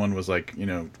 If someone was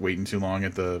waiting too long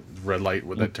at the red light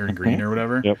that turned green or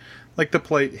whatever. Yep. Like the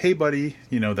polite, hey buddy,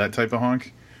 that type of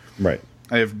honk. Right.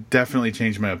 I have definitely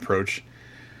changed my approach.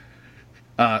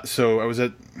 So I was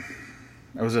in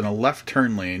a left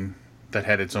turn lane that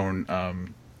had its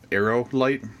own arrow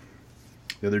light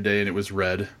the other day, and it was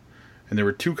red, and there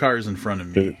were 2 cars in front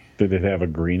of me. Did it have a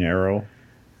green arrow?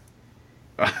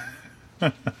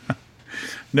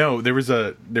 No, there was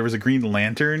a green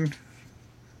lantern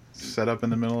set up in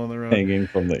the middle of the road, hanging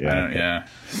from the yeah.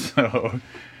 So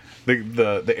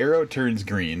the arrow turns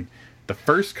green. The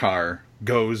first car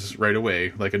goes right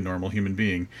away like a normal human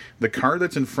being. The car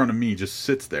that's in front of me just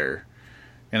sits there,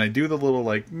 and I do the little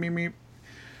meep meep,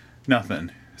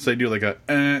 nothing. So I do like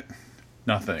a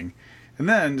nothing, and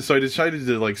then so I decided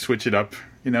to switch it up,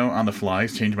 on the fly,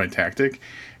 change my tactic,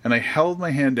 and I held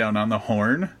my hand down on the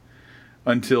horn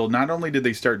until not only did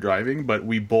they start driving, but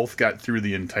we both got through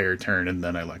the entire turn, and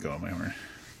then I let go of my horn.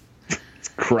 It's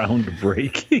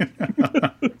groundbreaking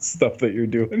stuff that you're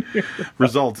doing here.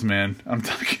 Results, man. I'm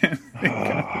talking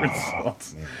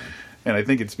results. Man. And I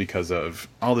think it's because of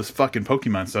all this fucking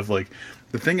Pokemon stuff. Like,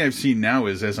 the thing I've seen now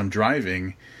is as I'm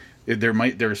driving,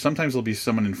 sometimes there'll be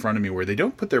someone in front of me where they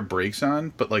don't put their brakes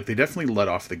on, but they definitely let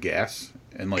off the gas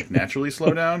and like naturally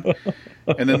slow down,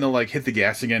 and then they'll like hit the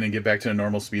gas again and get back to a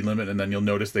normal speed limit, and then you'll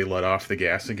notice they let off the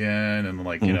gas again and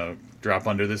like drop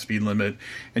under the speed limit,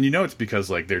 and it's because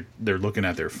like they're looking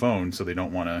at their phone, so they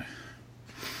don't want to.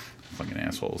 Fucking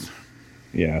assholes.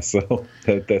 Yeah, so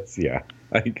that's yeah.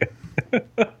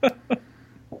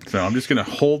 So I'm just gonna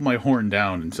hold my horn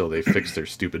down until they fix their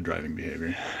stupid driving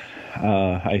behavior.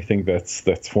 I think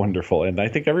that's wonderful, and I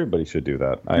think everybody should do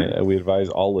that. We advise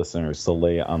all listeners to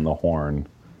lay on the horn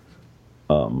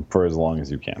for as long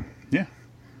as you can. Yeah,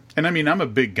 and I mean I'm a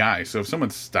big guy, so if someone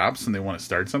stops and they want to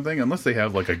start something, unless they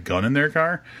have like a gun in their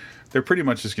car, they're pretty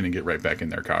much just gonna get right back in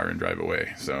their car and drive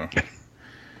away. So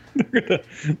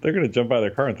they're gonna jump out of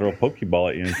their car and throw a Pokeball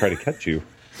at you and try to catch you.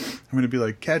 I'm going to be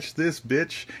like, catch this,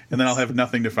 bitch. And then I'll have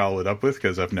nothing to follow it up with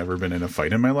because I've never been in a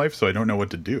fight in my life, so I don't know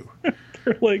what to do.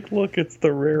 They're like, look, it's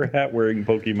the rare hat-wearing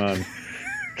Pokemon.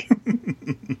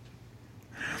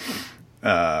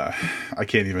 I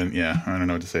can't even, I don't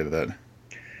know what to say to that.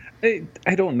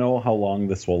 I don't know how long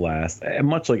this will last.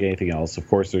 Much like anything else, of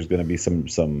course, there's going to be some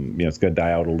it's going to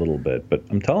die out a little bit. But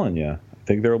I'm telling you, I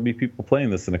think there will be people playing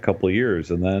this in a couple of years.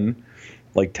 And then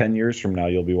like 10 years from now,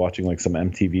 you'll be watching like some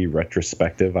MTV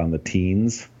retrospective on the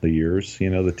teens, the years,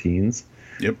 the teens.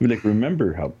 Yep. Be like,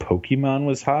 remember how Pokemon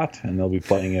was hot? And they'll be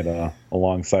playing it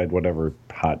alongside whatever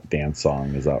hot dance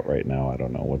song is out right now. I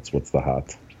don't know. What's the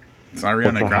hot? It's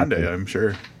Ariana Grande, I'm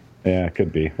sure. Yeah, it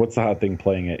could be. What's the hot thing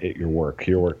playing at your work?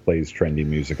 Your work plays trendy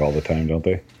music all the time, don't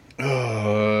they?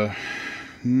 I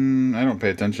don't pay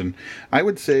attention. I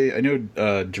would say, I know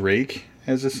Drake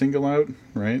has a single out,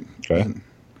 right? Okay.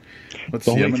 Let's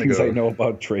the see. only things I know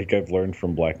about Drake I've learned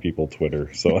from Black people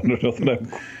Twitter, so I don't know that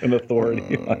I'm an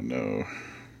authority. Oh, no.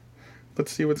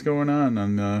 Let's see what's going on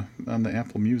the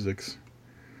Apple Musics.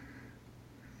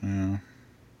 Yeah.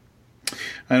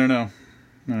 I don't know.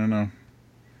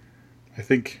 I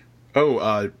think.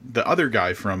 Oh, the other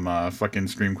guy from fucking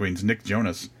Scream Queens, Nick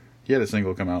Jonas. He had a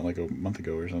single come out like a month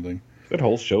ago or something. That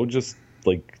whole show just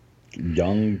like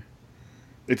young.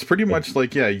 It's pretty much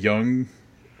like young.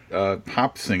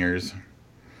 Pop singers,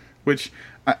 which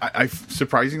I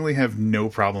surprisingly have no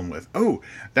problem with. Oh,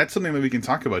 that's something that we can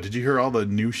talk about. Did you hear all the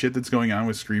new shit that's going on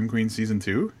with Scream Queen Season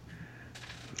 2?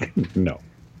 No.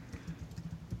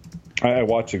 I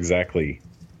watched exactly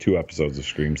 2 episodes of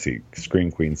Scream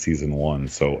Queen Season 1,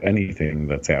 so anything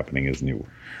that's happening is new to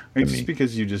It's me. just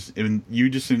because you just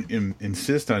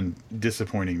insist on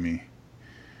disappointing me.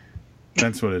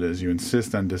 That's what it is. You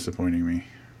insist on disappointing me.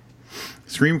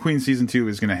 Scream Queen Season 2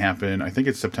 is going to happen, I think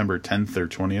it's September 10th or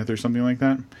 20th or something like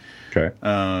that. Okay.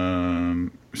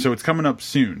 So it's coming up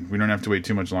soon. We don't have to wait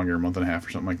too much longer, a month and a half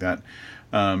or something like that.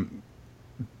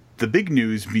 The big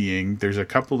news being there's a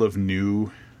couple of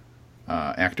new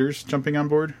actors jumping on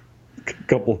board. A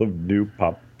couple of new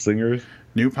pop singers.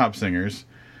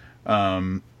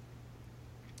 I'm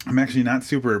actually not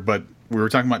super, but we were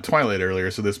talking about Twilight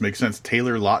earlier, so this makes sense.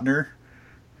 Taylor Lautner.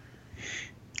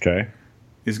 Okay.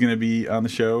 Is going to be on the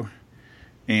show,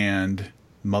 and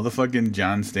motherfucking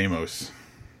John Stamos.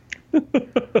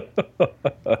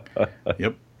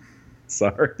 Yep.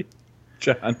 Sorry.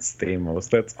 John Stamos.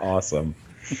 That's awesome.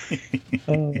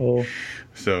 Oh.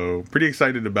 So, pretty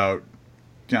excited about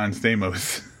John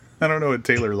Stamos. I don't know what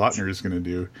Taylor Lautner is going to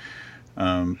do.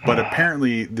 But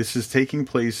apparently, this is taking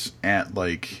place at,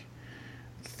 like,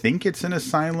 I think it's an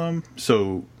asylum.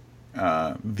 So,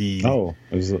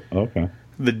 is it? Okay.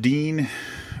 The dean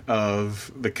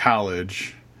of the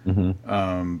college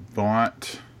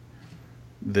bought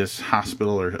this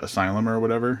hospital or asylum or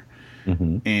whatever,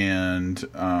 and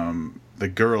the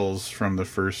girls from the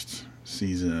first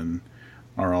season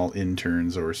are all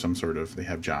interns or some sort of, they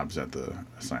have jobs at the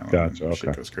asylum. Gotcha. Okay.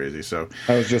 Shit goes crazy. So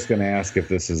I was just going to ask if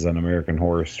this is an American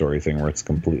Horror Story thing where it's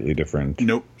completely different.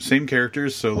 Nope, same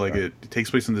characters. So like it takes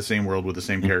place in the same world with the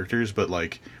same characters, but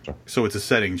like so it's a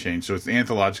setting change. So it's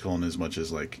anthological in as much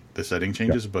as like the setting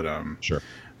changes, but sure,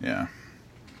 yeah.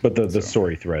 But the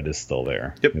story thread is still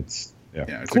there. Yep. It's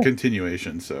it's a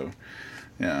continuation. So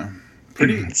yeah,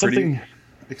 pretty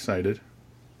excited.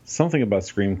 Something about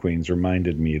Scream Queens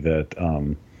reminded me that,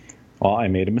 I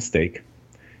made a mistake.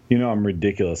 I'm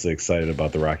ridiculously excited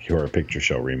about the Rocky Horror Picture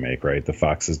Show remake, right? The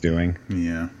Fox is doing.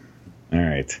 Yeah. All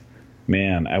right.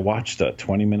 Man, I watched a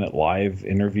 20-minute live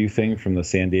interview thing from the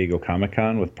San Diego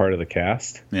Comic-Con with part of the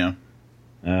cast. Yeah.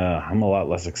 I'm a lot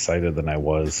less excited than I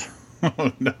was.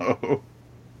 Oh, no.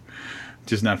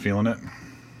 Just not feeling it?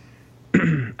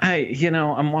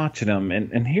 I'm watching them,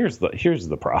 and here's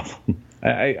the problem.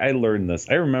 I learned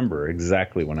this. I remember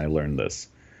exactly when I learned this.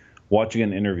 Watching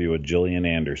an interview with Gillian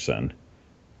Anderson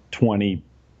 20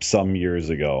 some years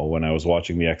ago when I was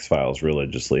watching the X-Files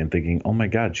religiously and thinking, oh my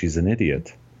God, she's an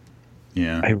idiot.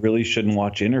 Yeah. I really shouldn't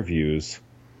watch interviews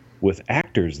with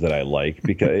actors that I like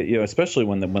because, especially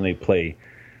when they play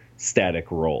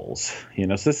static roles, so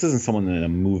this isn't someone in a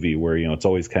movie where, it's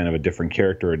always kind of a different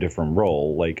character, a different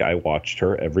role. Like I watched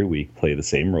her every week play the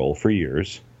same role for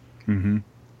years. Mm-hmm.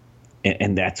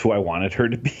 And that's who I wanted her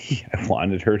to be. I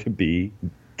wanted her to be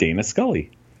Dana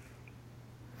Scully.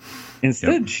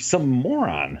 Instead, she's some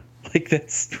moron. Like,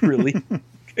 that's really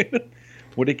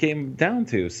what it came down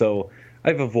to. So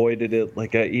I've avoided it.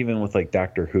 Like, even with, like,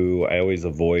 Doctor Who, I always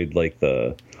avoid, like,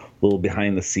 the little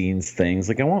behind-the-scenes things.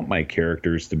 Like, I want my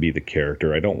characters to be the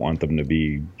character. I don't want them to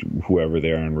be whoever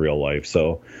they are in real life.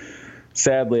 So,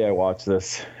 sadly, I watched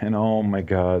this, and oh, my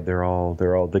God, they're all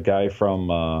the guy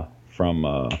from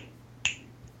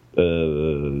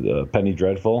Penny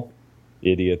Dreadful,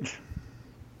 idiot.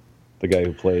 The guy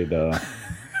who played,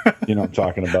 I'm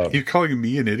talking about. You're calling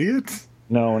me an idiot?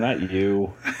 No, not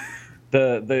you.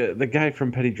 The guy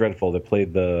from Penny Dreadful that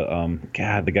played the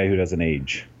guy who doesn't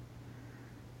age.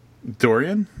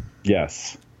 Dorian?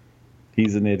 Yes,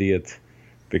 he's an idiot.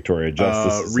 Victoria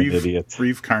Justice is an idiot.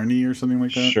 Reeve Carney or something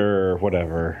like that. Sure,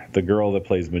 whatever. The girl that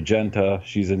plays Magenta,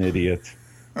 she's an idiot.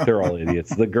 They're all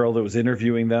idiots. The girl that was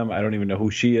interviewing them, I don't even know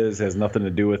who she is, has nothing to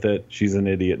do with it. She's an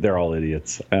idiot. They're all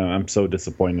idiots. I'm so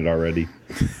disappointed already.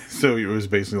 So it was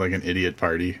basically like an idiot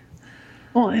party.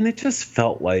 Well, and it just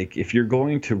felt like if you're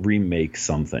going to remake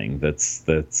something that's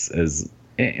as,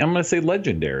 I'm going to say,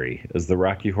 legendary as the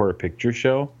Rocky Horror Picture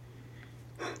Show,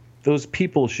 those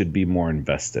people should be more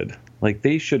invested. Like,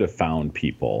 they should have found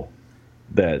people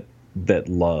that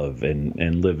love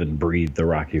and live and breathe the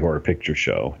Rocky Horror Picture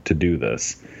Show to do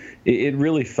this. It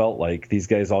really felt like these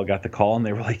guys all got the call and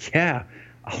they were like, yeah,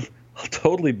 I'll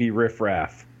totally be Riff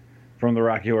Raff from the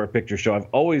Rocky Horror Picture Show. I've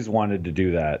always wanted to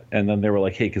do that. And then they were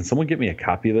like, hey, can someone get me a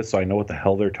copy of this so I know what the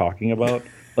hell they're talking about?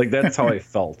 Like, that's how I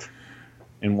felt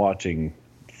in watching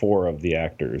 4 of the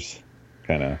actors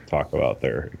kind of talk about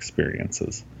their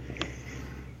experiences.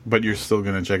 But you're still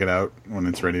going to check it out when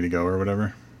it's ready to go or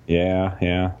whatever?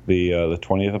 Yeah. The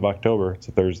 20th of October. It's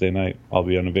a Thursday night. I'll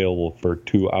be unavailable for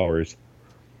 2 hours.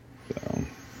 So.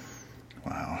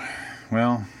 Wow.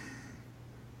 Well,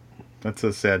 that's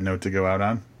a sad note to go out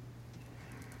on.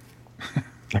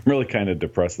 I'm really kind of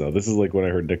depressed, though. This is like when I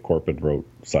heard Nick Corpin wrote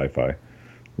sci-fi.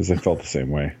 Because I felt the same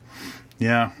way.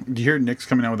 Yeah. Do you hear Nick's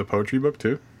coming out with a poetry book,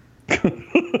 too?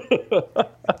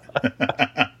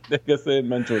 I guess they had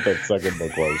mentioned what that second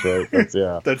book was, right?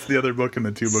 That's the other book in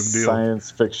the 2-book deal. Science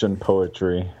fiction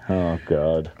poetry. Oh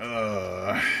God.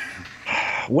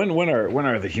 When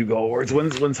are the Hugo Awards?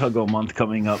 When's Hugo month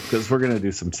coming up? Because we're gonna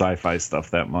do some sci-fi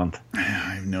stuff that month. I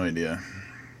have no idea.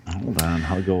 Hold on,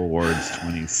 Hugo Awards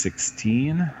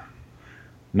 2016.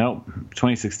 Nope,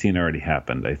 2016 already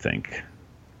happened, I think.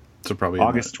 So probably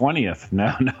August 20th.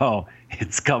 No,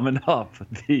 it's coming up.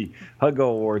 The Hugo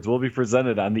Awards will be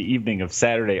presented on the evening of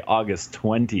Saturday, August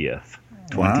 20th,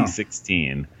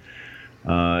 2016,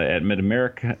 at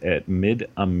Mid-American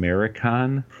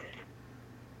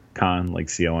Con, like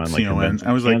C-O-N. C-O-N.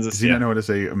 I was like, does he not know how to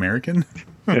say American?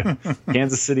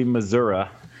 Kansas City, Missouri.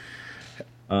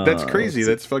 That's crazy.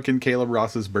 That's fucking Caleb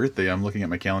Ross's birthday. I'm looking at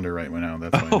my calendar right now.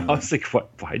 That's why I was like,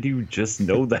 why do you just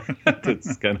know that?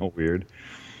 That's kind of weird.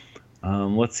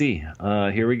 Let's see.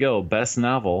 Here we go. Best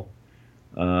novel.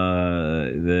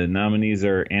 The nominees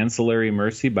are Ancillary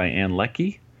Mercy by Anne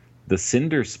Leckie, The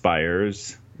Cinder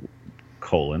Spires,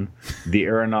 The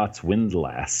Aeronaut's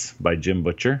Windlass by Jim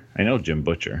Butcher. I know Jim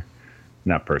Butcher.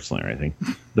 Not personally or anything.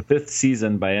 The Fifth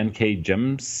Season by N.K.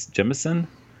 Jemisin.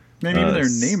 Man, even their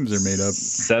names are made up.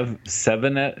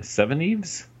 Seven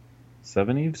Eves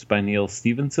by Neil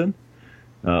Stevenson.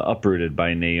 Uprooted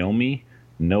by Naomi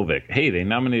Novik. Hey, they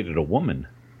nominated a woman.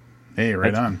 Hey,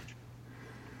 right on.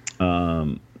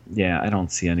 Yeah, I don't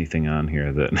see anything on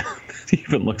here that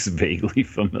even looks vaguely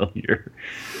familiar.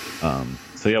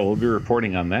 So yeah, we'll be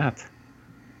reporting on that.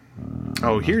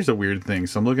 Here's a weird thing.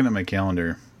 So I'm looking at my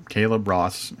calendar. Caleb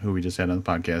Ross, who we just had on the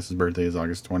podcast, his birthday is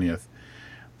August 20th.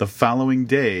 The following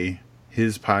day,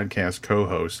 his podcast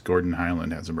co-host, Gordon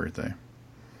Highland, has a birthday.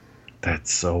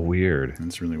 That's so weird.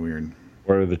 That's really weird.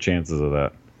 What are the chances of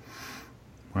that?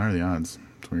 What are the odds?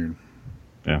 It's weird.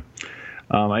 Yeah.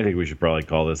 I think we should probably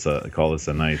call this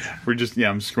a night.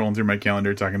 I'm scrolling through my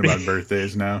calendar talking about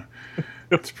birthdays now.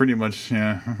 It's pretty much,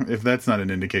 if that's not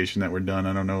an indication that we're done,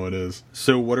 I don't know what is.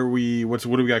 So what do we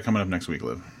got coming up next week,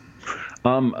 Liv?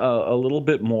 A little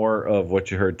bit more of what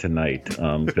you heard tonight,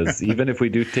 because even if we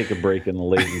do take a break in the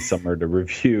lazy summer to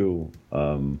review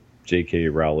J.K.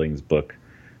 Rowling's book,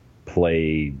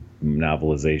 play,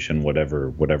 novelization,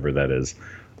 whatever that is,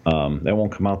 That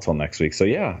won't come out till next week. So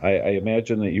yeah, I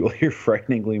imagine that you will hear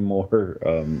frighteningly more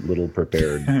little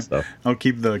prepared stuff. I'll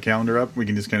keep the calendar up. We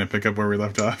can just kind of pick up where we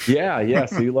left off. Yeah.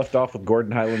 So you left off with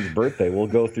Gordon Highland's birthday. We'll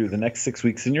go through the next 6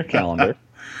 weeks in your calendar.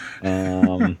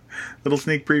 Little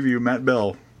sneak preview. Matt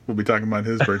Bell. We'll be talking about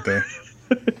his birthday.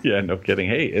 Yeah, no kidding.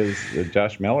 Hey, is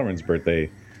Josh Mallerman's birthday?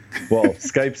 Well,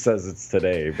 Skype says it's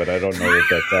today, but I don't know if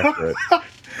that's accurate.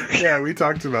 Yeah, we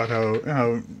talked about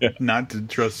how not to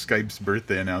trust Skype's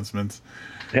birthday announcements.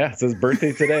 Yeah, it says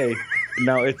birthday today.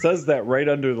 Now, it says that right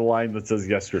under the line that says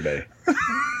yesterday.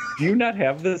 Do you not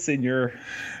have this in your...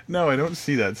 No, I don't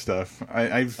see that stuff.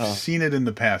 I've seen it in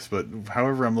the past, but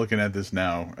however I'm looking at this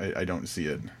now, I don't see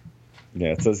it. Yeah,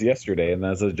 it says yesterday, and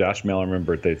that says Josh Mallerman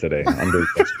birthday today. Under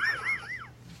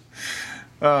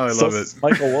Oh, I love it.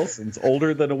 Michael Wilson's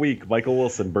older than a week. Michael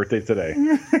Wilson, birthday today.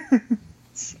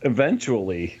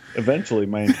 Eventually,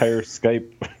 my entire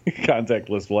Skype contact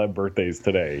list will have birthdays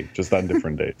today, just on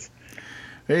different dates.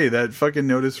 Hey, that fucking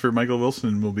notice for Michael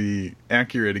Wilson will be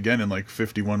accurate again in like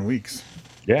 51 weeks.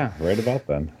 Yeah, right about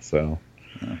then. So,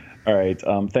 all right.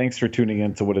 Thanks for tuning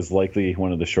in to what is likely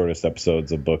one of the shortest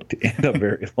episodes of Booked in a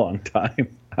very long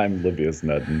time. I'm Livius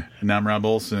Nedden. And I'm Rob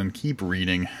Olson. Keep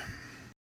reading.